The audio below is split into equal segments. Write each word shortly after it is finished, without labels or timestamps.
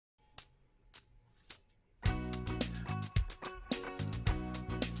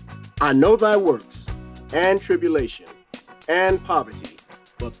I know thy works, and tribulation, and poverty,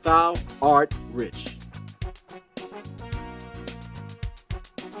 but thou art rich.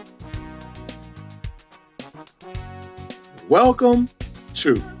 Welcome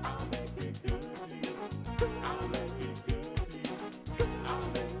to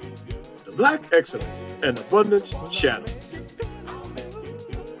the Black Excellence and Abundance Channel.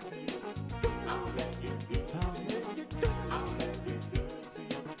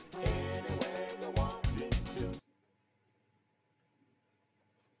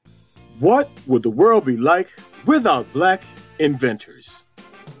 What would the world be like without black inventors?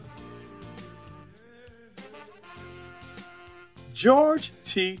 George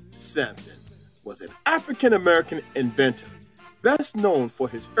T. Sampson was an African-American inventor, best known for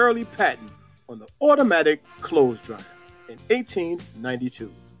his early patent on the automatic clothes dryer in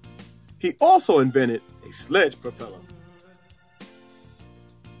 1892. He also invented a sledge propeller.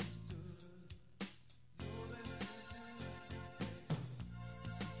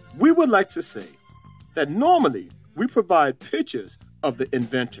 We would like to say that normally we provide pictures of the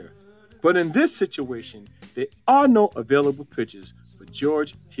inventor, but in this situation, there are no available pictures for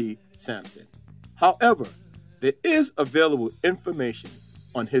George T. Sampson. However, there is available information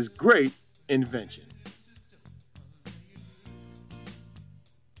on his great invention.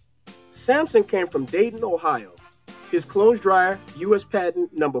 Samson came from Dayton, Ohio. His clothes dryer, U.S.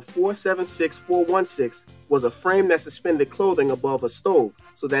 patent number 476416, was a frame that suspended clothing above a stove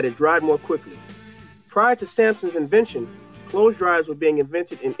so that it dried more quickly. Prior to Samson's invention, clothes dryers were being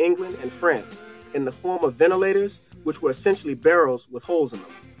invented in England and France in the form of ventilators, which were essentially barrels with holes in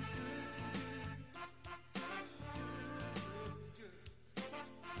them.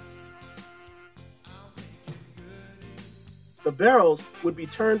 The barrels would be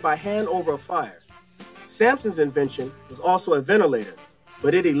turned by hand over a fire. Samson's invention was also a ventilator,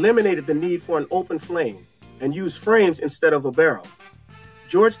 but it eliminated the need for an open flame and used frames instead of a barrel.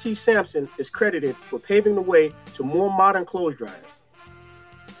 George T. Sampson is credited for paving the way to more modern clothes dryers.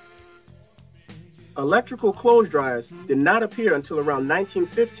 Electrical clothes dryers did not appear until around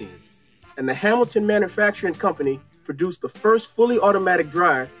 1915, and the Hamilton Manufacturing Company produced the first fully automatic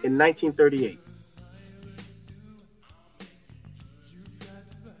dryer in 1938.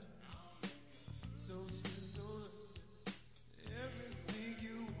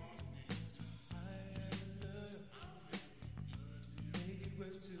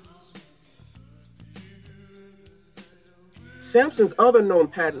 Samson's other known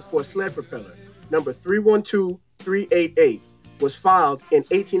patent for a sled propeller, number 312388, was filed in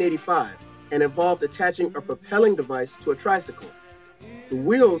 1885 and involved attaching a propelling device to a tricycle. The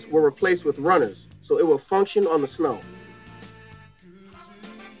wheels were replaced with runners, so it would function on the snow.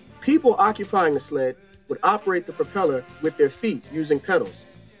 People occupying the sled would operate the propeller with their feet using pedals.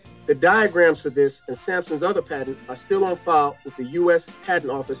 The diagrams for this and Samson's other patent are still on file with the U.S.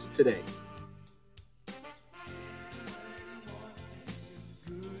 Patent Office today.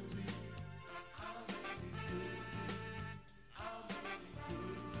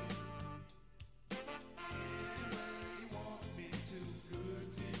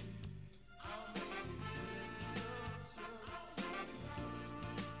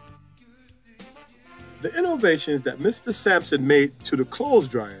 The innovations that Mr. Sampson made to the clothes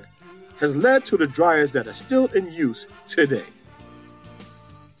dryer has led to the dryers that are still in use today.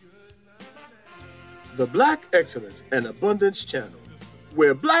 The Black Excellence and Abundance Channel,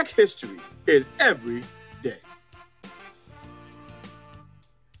 where Black history is every day.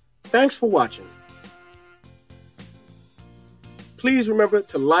 Thanks for watching. Please remember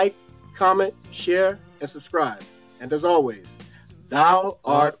to like, comment, share, and subscribe. And as always, thou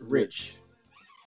art rich.